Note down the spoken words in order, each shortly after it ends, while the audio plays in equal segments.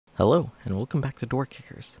Hello, and welcome back to Door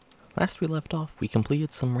Kickers. Last we left off, we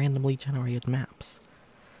completed some randomly generated maps.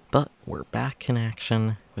 But we're back in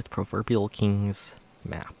action with Proverbial King's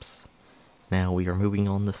maps. Now we are moving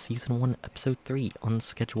on to Season 1, Episode 3,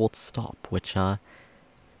 Unscheduled Stop, which, if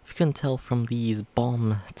you can tell from these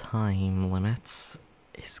bomb time limits,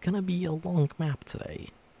 is gonna be a long map today.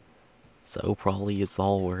 So probably it's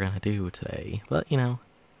all we're gonna do today, but you know,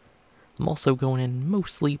 I'm also going in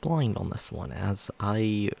mostly blind on this one, as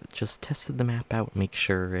I just tested the map out, make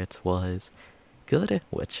sure it was good,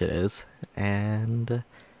 which it is, and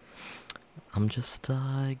I'm just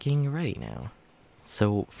getting ready now.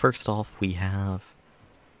 So first off, we have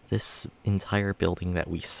this entire building that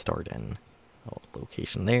we start in. Oh,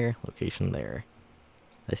 location there, location there.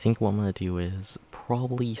 I think what I'm going to do is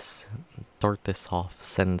probably start this off,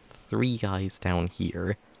 send 3 guys down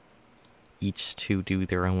here, each to do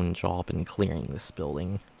their own job in clearing this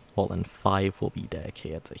building, while then 5 will be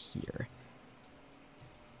dedicated to here.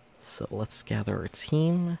 So let's gather our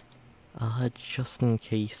team, just in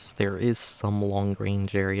case there is some long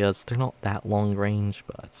range areas. They're not that long range,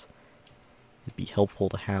 but it'd be helpful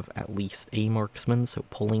to have at least a marksman, so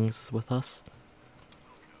Pullings is with us.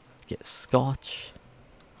 Get Scotch,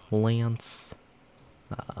 Lance,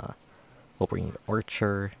 we'll bring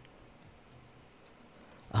Archer.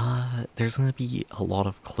 There's gonna be a lot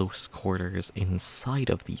of close quarters inside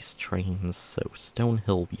of these trains, so Stonehill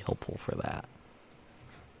will be helpful for that.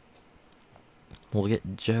 We'll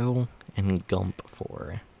get Joe and Gump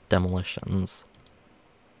for demolitions.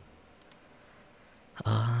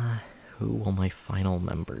 Who will my final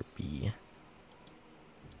member be?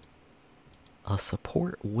 A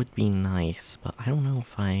support would be nice, but I don't know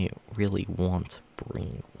if I really want to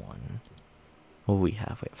bring one. What do we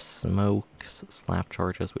have? We have smokes, slap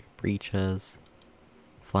charges, we have breaches,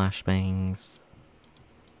 flashbangs.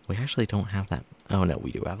 We actually don't have that. Oh no,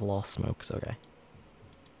 we do have a lot of smokes, okay.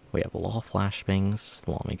 We have a lot of flashbangs, just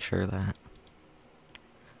want to make sure of that.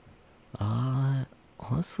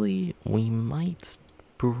 Honestly, we might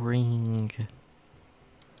bring...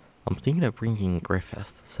 I'm thinking of bringing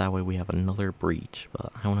Griffith, so that way we have another breach,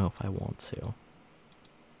 but I don't know if I want to.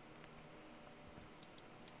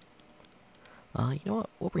 You know what?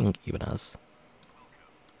 We'll bring Ibanez.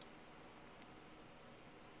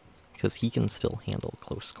 Because he can still handle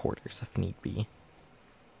close quarters if need be.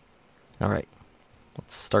 Alright.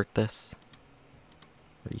 Let's start this.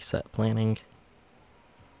 Reset planning.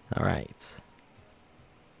 Alright.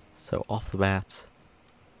 So off the bat,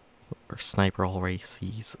 our sniper already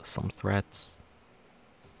sees some threats.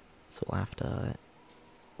 So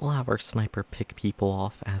we'll have our sniper pick people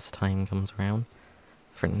off as time comes around.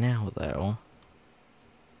 For now though,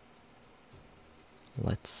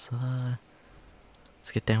 let's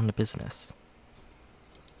get down to business.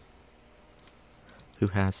 Who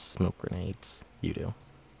has smoke grenades? You do.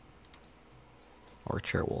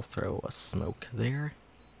 Archer will throw a smoke there.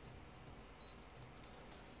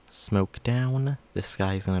 Smoke down. This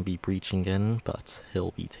guy's gonna be breaching in, but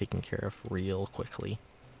he'll be taken care of real quickly.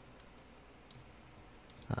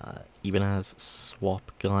 Even as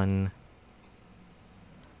swap gun.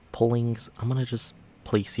 Pullings, I'm gonna just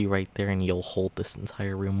place you right there and you'll hold this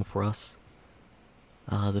entire room for us.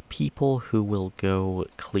 The people who will go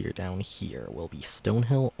clear down here will be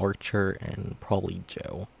Stonehill, Archer, and probably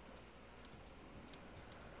Joe.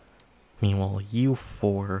 Meanwhile, you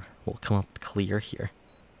 4 will come up to clear here.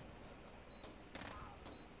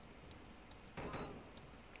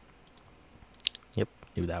 Yep,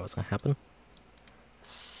 knew that was gonna happen.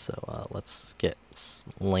 So, let's get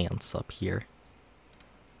Lance up here.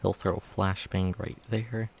 He'll throw a flashbang right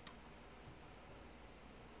there.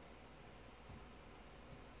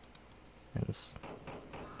 And let's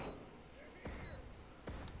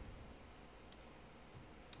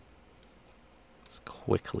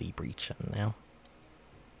quickly breach in now.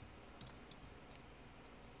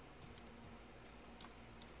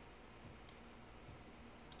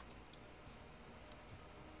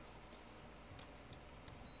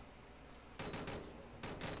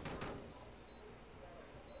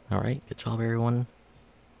 Alright, good job everyone.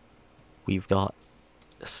 We've got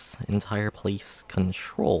this entire place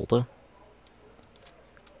controlled.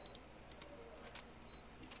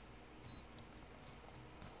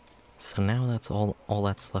 So now that's all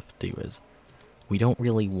that's left to do is, we don't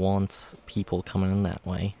really want people coming in that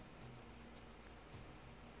way.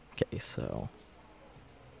 Okay, so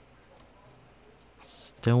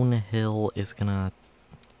Stonehill is gonna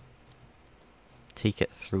take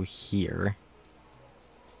it through here.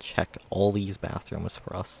 Check all these bathrooms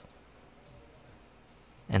for us.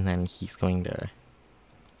 And then he's going to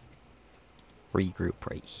regroup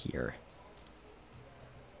right here.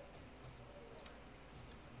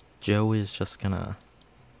 Joe is just gonna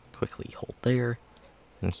quickly hold there,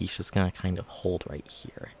 and he's just gonna kind of hold right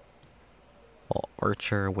here. While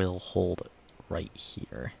Archer will hold right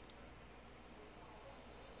here.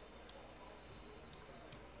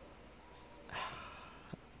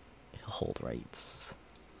 He'll hold right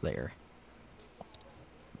there.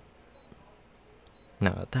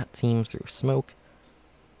 Now that team through smoke,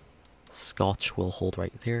 Scotch will hold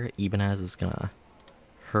right there. Ibanez is gonna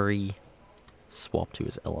hurry, swap to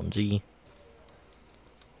his LMG.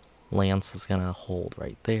 Lance is gonna hold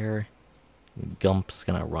right there. Gump's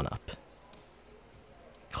gonna run up.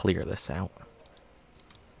 Clear this out.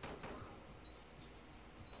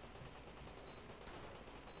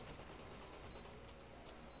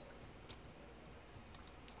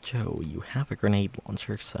 Joe, you have a grenade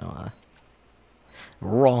launcher, so,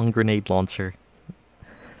 wrong grenade launcher.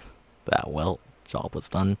 Well, job was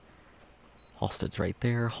done. Hostage right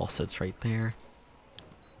there, hostage right there.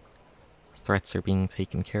 Threats are being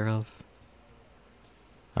taken care of.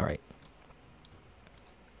 Alright.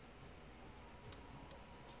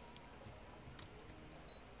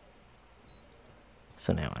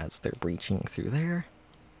 So now as they're breaching through there,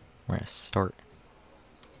 we're gonna start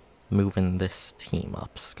moving this team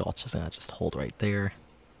up. Scotch is gonna just hold right there.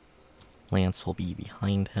 Lance will be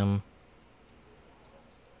behind him.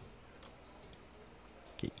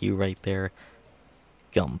 Get you right there.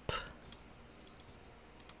 Gump.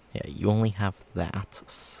 Yeah, you only have that,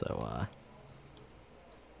 so,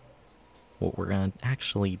 what we're gonna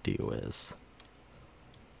actually do is...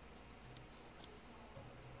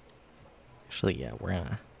 Actually, yeah, we're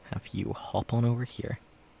gonna have you hop on over here.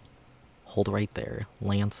 Hold right there.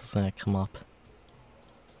 Lance is gonna come up.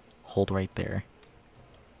 Hold right there.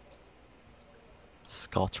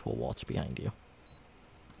 Scotch will watch behind you.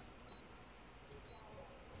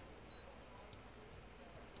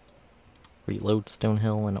 Reload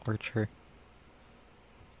Stonehill and Archer.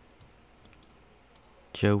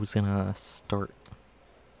 Joe's gonna start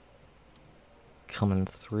coming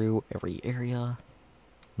through every area,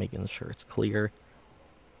 making sure it's clear.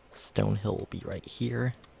 Stonehill will be right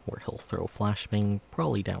here, where he'll throw flashbang,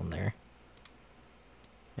 probably down there.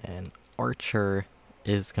 And Archer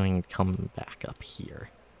is going to come back up here.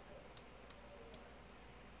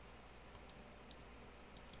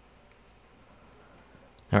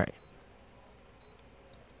 Alright.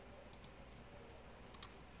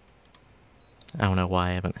 I don't know why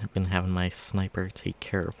I haven't been having my sniper take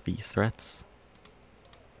care of these threats.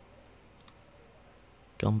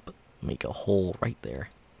 Gump, make a hole right there.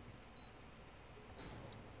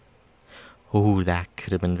 Ooh, that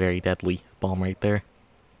could have been very deadly. Bomb right there.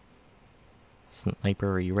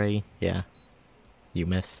 Sniper, are you ready? Yeah. You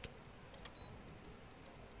missed.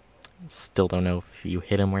 Still don't know if you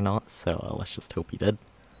hit him or not, so let's just hope you did.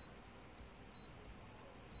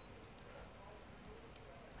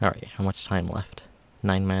 Alright, how much time left?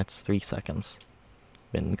 9 minutes, 3 seconds.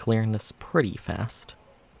 Been clearing this pretty fast.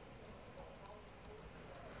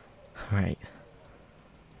 Alright.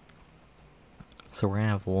 So we're gonna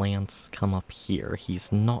have Lance come up here.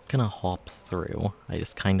 He's not gonna hop through. I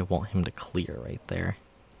just kind of want him to clear right there.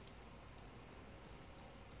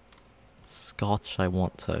 Scotch I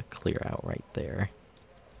want to clear out right there.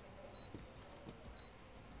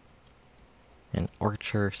 And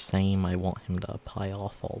Archer, same, I want him to pie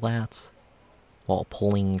off all that, while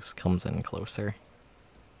Pullings comes in closer.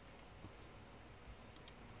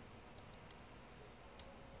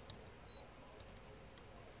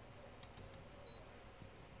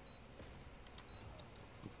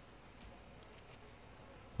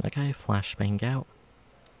 Okay, flashbang out.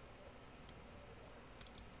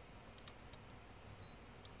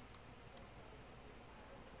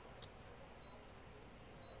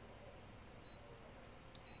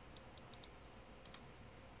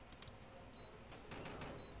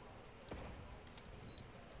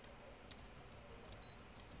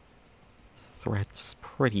 Threat's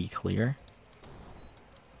pretty clear.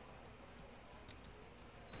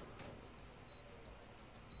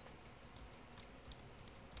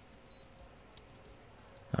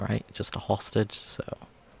 Alright, just a hostage, so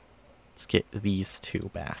let's get these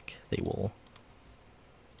two back. They will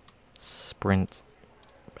sprint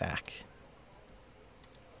back.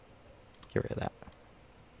 Get rid of that.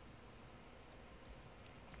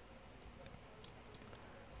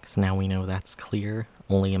 Because now we know that's clear.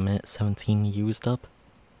 Only a minute 17 used up.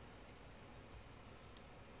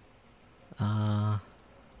 Wow,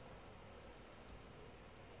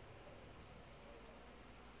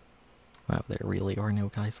 there really are no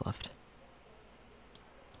guys left.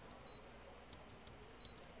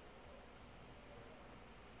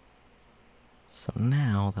 So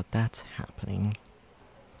now that that's happening,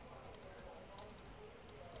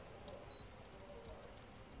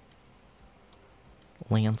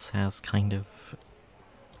 Lance has kind of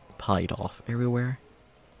pied off everywhere.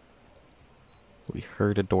 We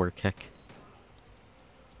heard a door kick.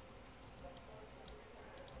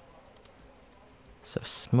 So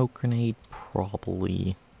smoke grenade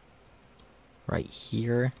probably right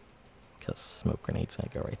here, because smoke grenade's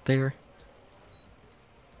gonna go right there.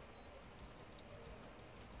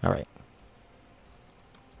 Alright.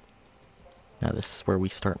 Now this is where we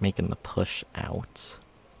start making the push out.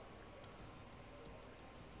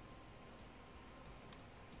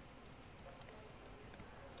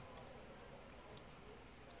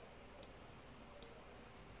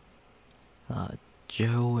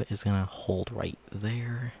 Joe is gonna hold right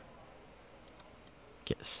there.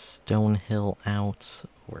 Get Stonehill out.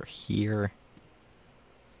 We're here.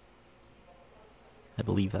 I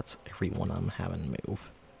believe that's everyone I'm having move.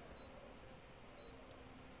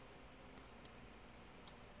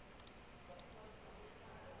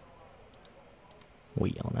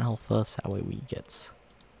 We on Alpha, so that way we get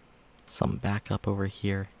some backup over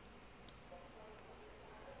here.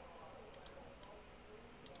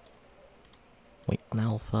 Wait on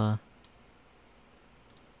Alpha.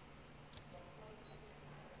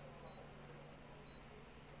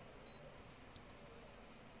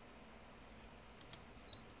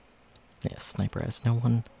 Yeah, sniper has no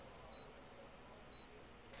one.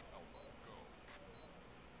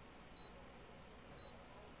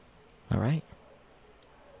 Alright.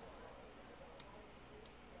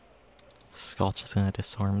 Scotch is gonna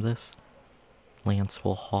disarm this. Lance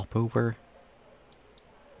will hop over.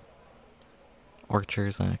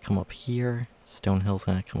 Archer's gonna come up here. Stonehill's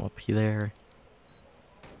gonna come up there.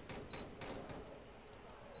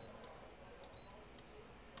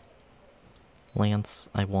 Lance,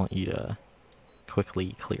 I want you to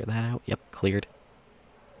quickly clear that out. Yep, cleared.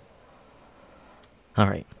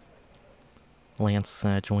 Alright. Lance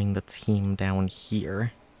joined the team down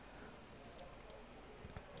here.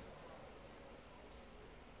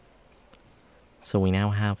 So we now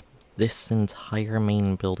have this entire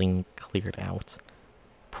main building cleared out.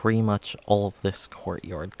 Pretty much all of this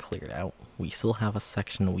courtyard cleared out. We still have a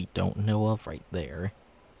section we don't know of right there.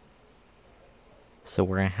 So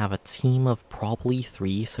we're gonna have a team of probably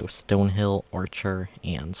 3, so Stonehill, Archer,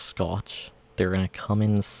 and Scotch. They're gonna come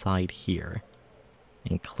inside here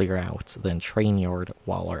and clear out the train yard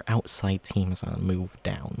while our outside team is gonna move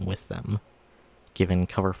down with them, giving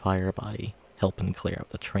cover fire by helping clear out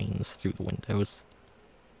the trains through the windows.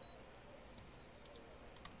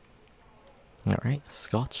 Alright,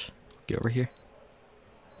 Scotch, get over here.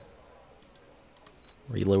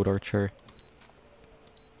 Reload Archer.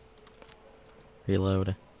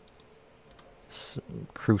 Reload.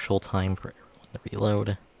 Crucial time for everyone to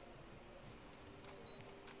reload.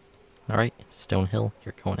 Alright, Stonehill,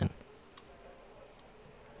 you're going in.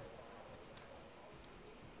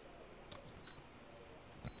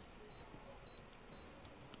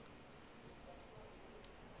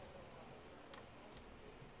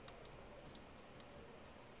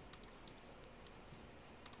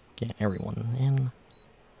 Get everyone in.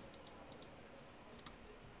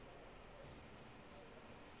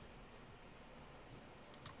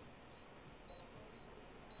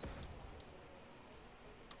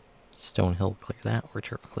 Stonehill, clear that.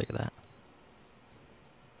 Archer, clear that.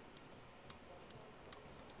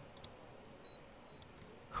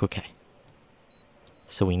 Okay.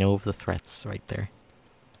 So we know of the threats right there.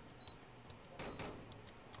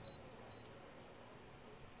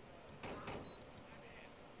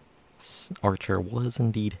 Archer was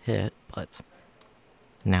indeed hit, but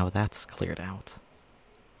now that's cleared out.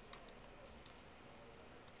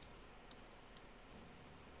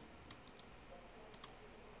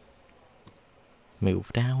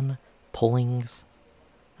 Move down. Pullings.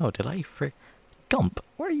 Oh, did I Gump,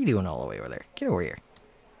 what are you doing all the way over there? Get over here.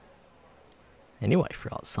 I knew I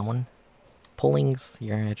forgot someone. Pullings,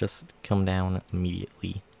 you're gonna just come down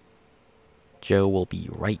immediately. Joe will be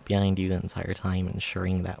right behind you the entire time,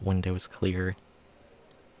 ensuring that window's clear.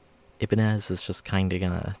 Ibanez is just kinda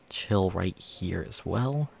gonna chill right here as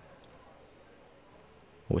well,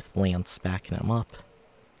 with Lance backing him up.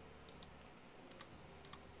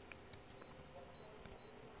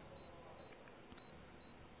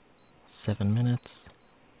 Seven minutes.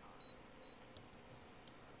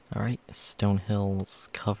 Alright, Stonehill's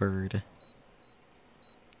covered.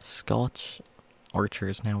 Scotch.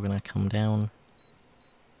 Archer's now gonna come down.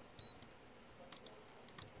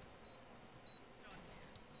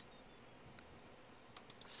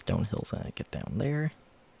 Stonehill's gonna get down there.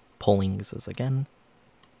 Pullings is again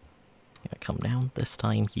gonna come down. This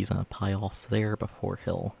time he's gonna pie off there before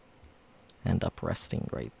he'll end up resting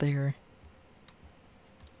right there.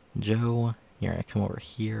 Joe, you're gonna come over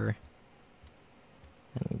here.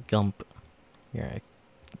 And Gump, you're gonna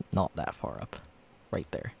not that far up. Right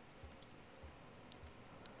there.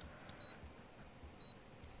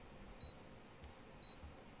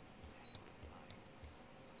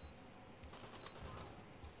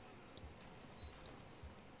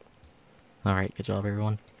 Alright, good job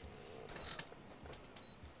everyone.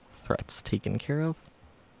 Threats taken care of.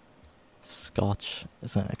 Scotch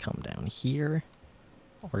is gonna come down here.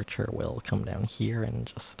 Archer will come down here and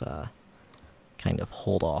just kind of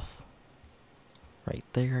hold off right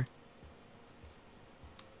there.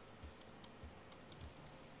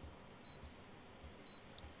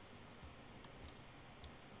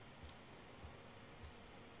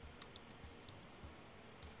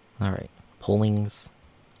 Alright, Pullings,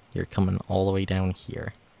 you're coming all the way down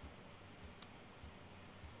here.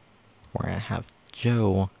 We're gonna have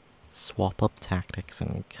Joe swap up tactics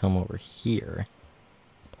and come over here.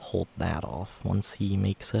 Hold that off once he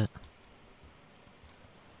makes it.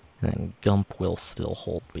 And then Gump will still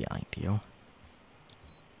hold behind you.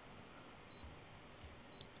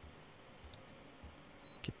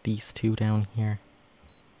 Get these two down here.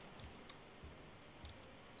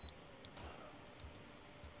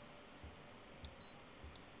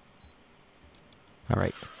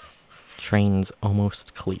 Alright. Train's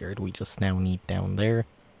almost cleared. We just now need down there.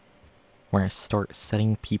 We're gonna start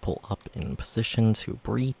setting people up in position to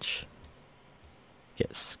breach.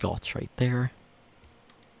 Get Scotch right there.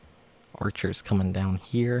 Archer's coming down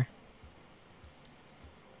here.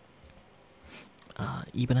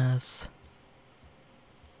 Ibanez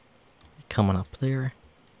coming up there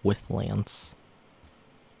with Lance.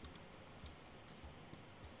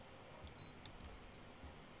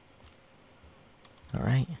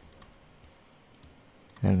 Alright.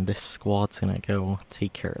 And this squad's gonna go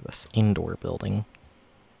take care of this indoor building.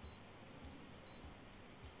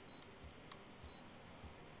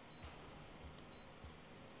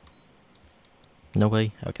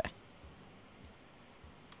 Nobody? Okay.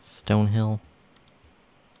 Stonehill.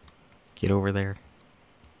 Get over there.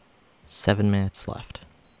 7 minutes left.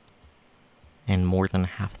 And more than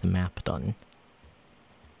half the map done.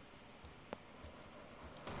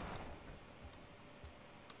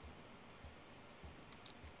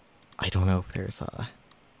 I don't know if there's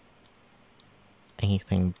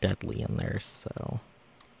anything deadly in there, so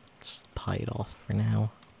just tie it off for now.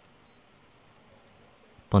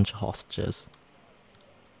 Bunch of hostages.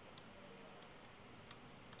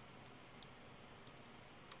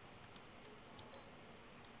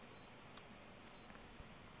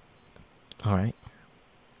 Alright.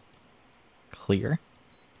 Clear.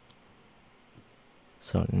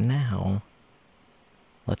 So now,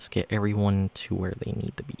 let's get everyone to where they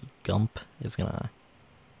need to be. Gump is gonna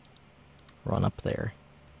run up there.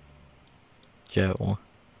 Joe,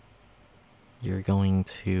 you're going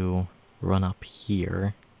to run up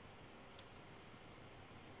here.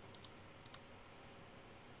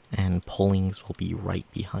 And Pullings will be right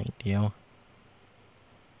behind you.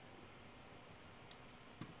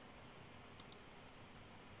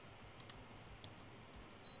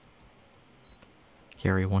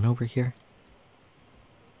 Carry one over here.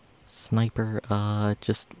 Sniper,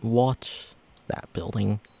 just watch that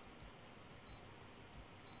building.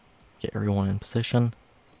 Get everyone in position.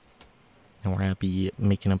 And we're gonna be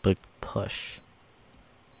making a big push.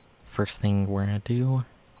 First thing we're gonna do,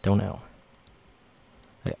 don't know.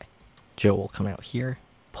 Okay, Joe will come out here.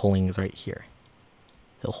 Pulling's right here.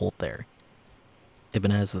 He'll hold there.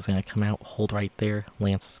 Ibanez is gonna come out, hold right there.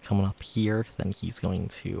 Lance is coming up here, then he's going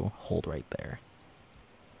to hold right there.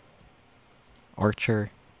 Archer,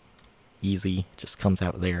 easy, just comes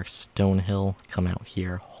out there. Stonehill, come out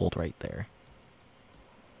here, hold right there.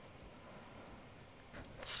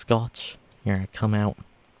 Scotch, you're gonna come out,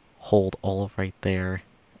 hold all of right there.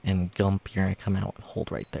 And Gump, you're gonna come out and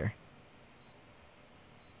hold right there.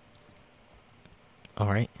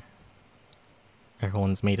 Alright.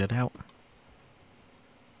 Everyone's made it out.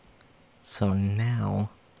 So now,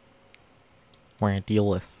 we're gonna deal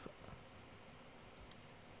with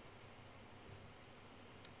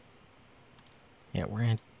we're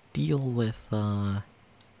gonna deal with,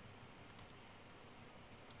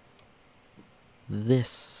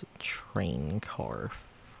 this train car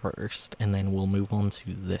first, and then we'll move on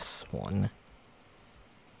to this one.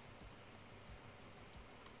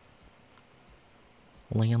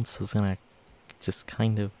 Lance is gonna just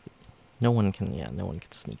kind of, no one can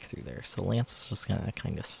sneak through there, so Lance is just gonna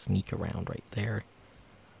kind of sneak around right there,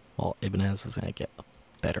 while Ibanez is gonna get a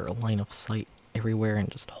better line of sight everywhere and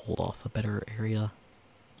just hold off a better area.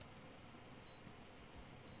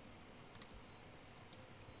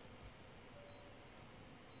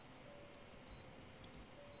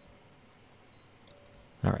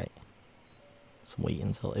 Alright. Let's wait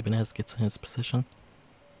until Ibanez gets in his position.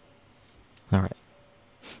 Alright.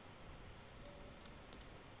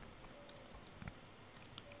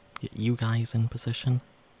 Get you guys in position.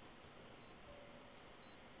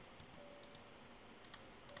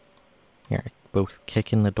 Here, both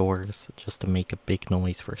kick in the doors just to make a big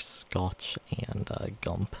noise for Scotch and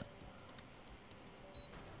Gump.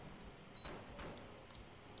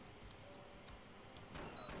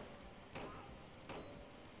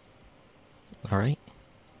 Alright.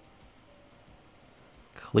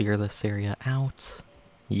 Clear this area out.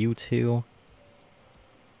 You two.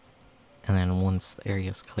 And then once the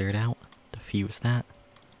area's cleared out, defuse that.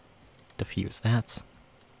 Defuse that.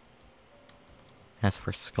 As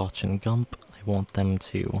for Scotch and Gump, I want them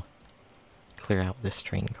to clear out this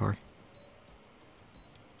train car.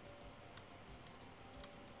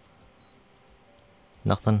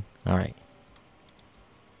 Nothing? Alright.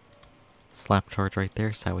 Slap charge right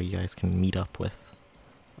there so that way you guys can meet up with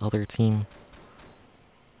other team.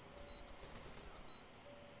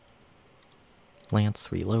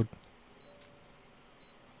 Lance, reload.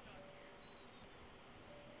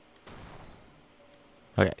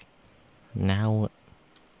 Okay. Now,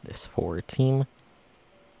 this forward team.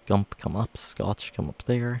 Gump, come up. Scotch, come up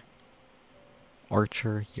there.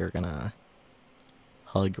 Archer, you're gonna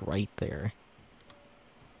hug right there.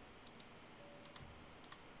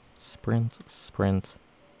 Sprint, sprint.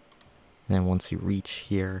 And then once you reach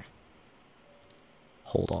here,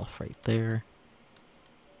 hold off right there.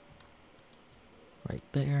 Right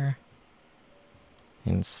there.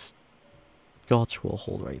 And Scotch will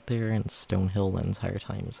hold right there, and Stonehill the entire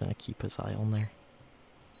time is going to keep his eye on there.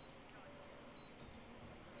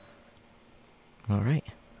 Alright,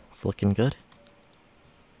 it's looking good.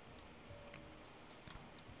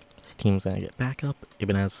 This team's going to get back up.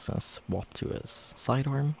 Ibanez is going to swap to his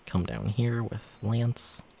sidearm, come down here with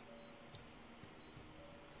Lance.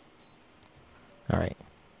 Alright.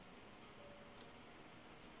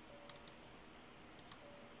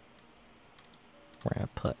 We're going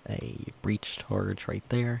to put a breach charge right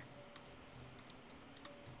there.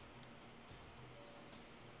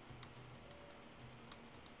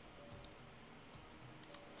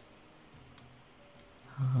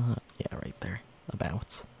 Yeah, right there.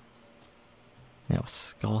 About. Now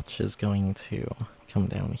Scotch is going to come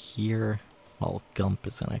down here, while Gump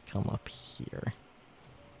is going to come up here.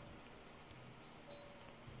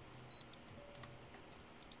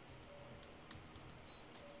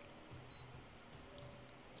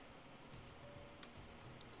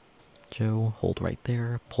 Joe, hold right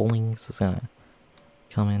there. Pullings is gonna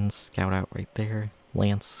come in, scout out right there.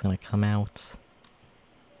 Lance is gonna come out,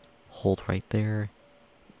 hold right there.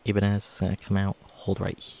 Ibanez is gonna come out, hold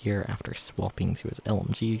right here after swapping to his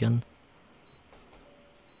LMG again.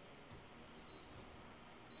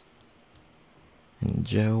 And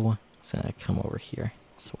Joe is gonna come over here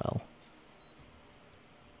as well.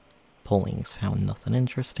 Pullings found nothing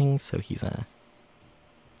interesting, so he's gonna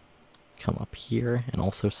come up here and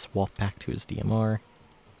also swap back to his DMR.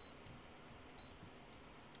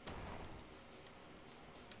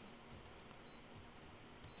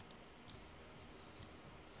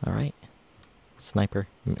 Alright. Sniper,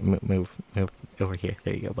 move over here.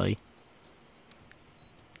 There you go, buddy.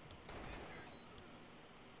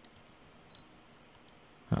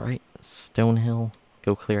 Alright, Stonehill,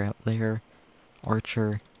 go clear out there.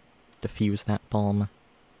 Archer, defuse that bomb.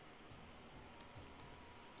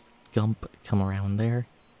 Gump, come around there.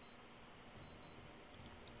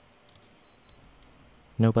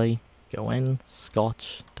 Nobody, go in.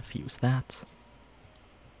 Scotch, defuse that.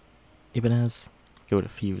 Ibanez, go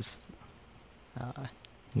defuse.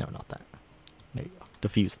 No, not that. There you go.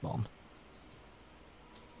 Defuse the bomb.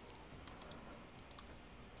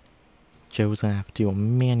 Joe's gonna have to do a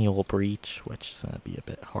manual breach, which is gonna be a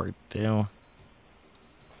bit hard to do.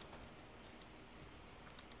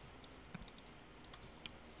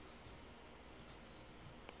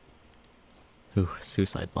 Ooh,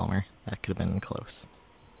 suicide bomber. That could have been close.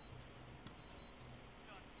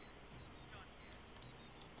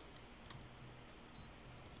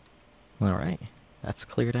 Alright, that's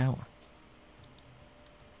cleared out.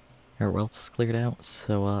 Everywhere else is cleared out,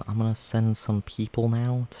 so I'm gonna send some people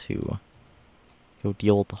now to go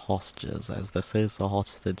deal with the hostages, as this is a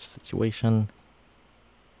hostage situation.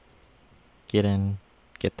 Get in,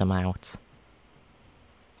 get them out.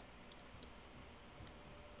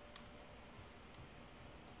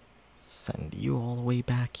 Send you all the way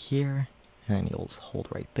back here, and you'll just hold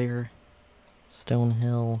right there.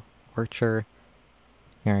 Stonehill, Archer.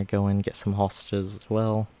 You're gonna go and get some hostages as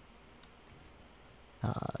well.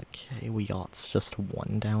 Okay, we got just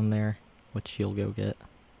one down there, which you'll go get.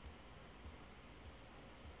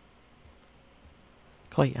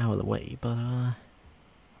 quite out of the way, but,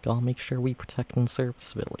 gotta make sure we protect and serve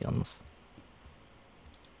civilians.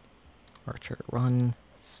 Archer run,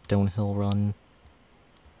 Stonehill run,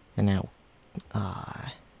 and now,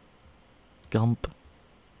 Gump,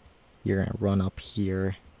 you're gonna run up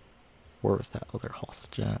here. Where was that other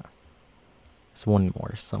hostage at? There's one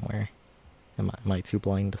more somewhere. Am I too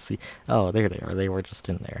blind to see? Oh, there they are. They were just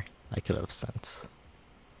in there. I could have sent.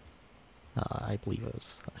 I believe it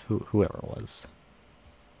was whoever it was.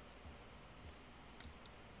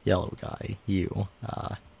 Yellow guy, you.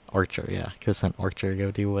 Archer, yeah. Could have sent Archer to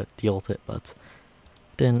go deal with it, but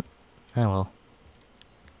didn't. Oh well.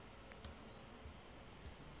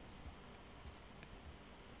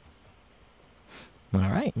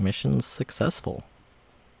 Alright, mission successful.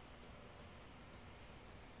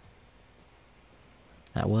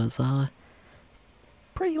 That was,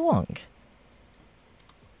 pretty long.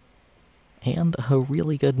 And a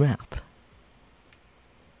really good map.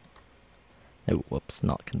 Oh, whoops,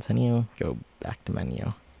 not continue. Go back to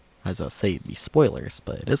menu. I was about to say it'd be spoilers,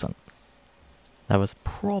 but it isn't. That was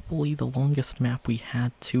probably the longest map we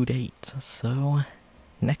had to date, so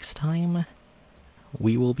next time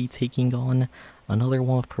we will be taking on another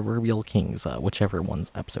one of Proverbial Kings, whichever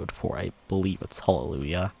one's episode 4. I believe it's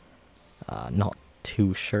Hallelujah. Not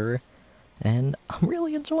too sure. And I'm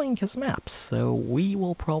really enjoying his maps, so we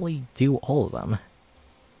will probably do all of them.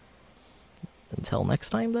 Until next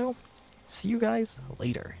time, though, see you guys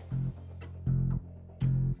later.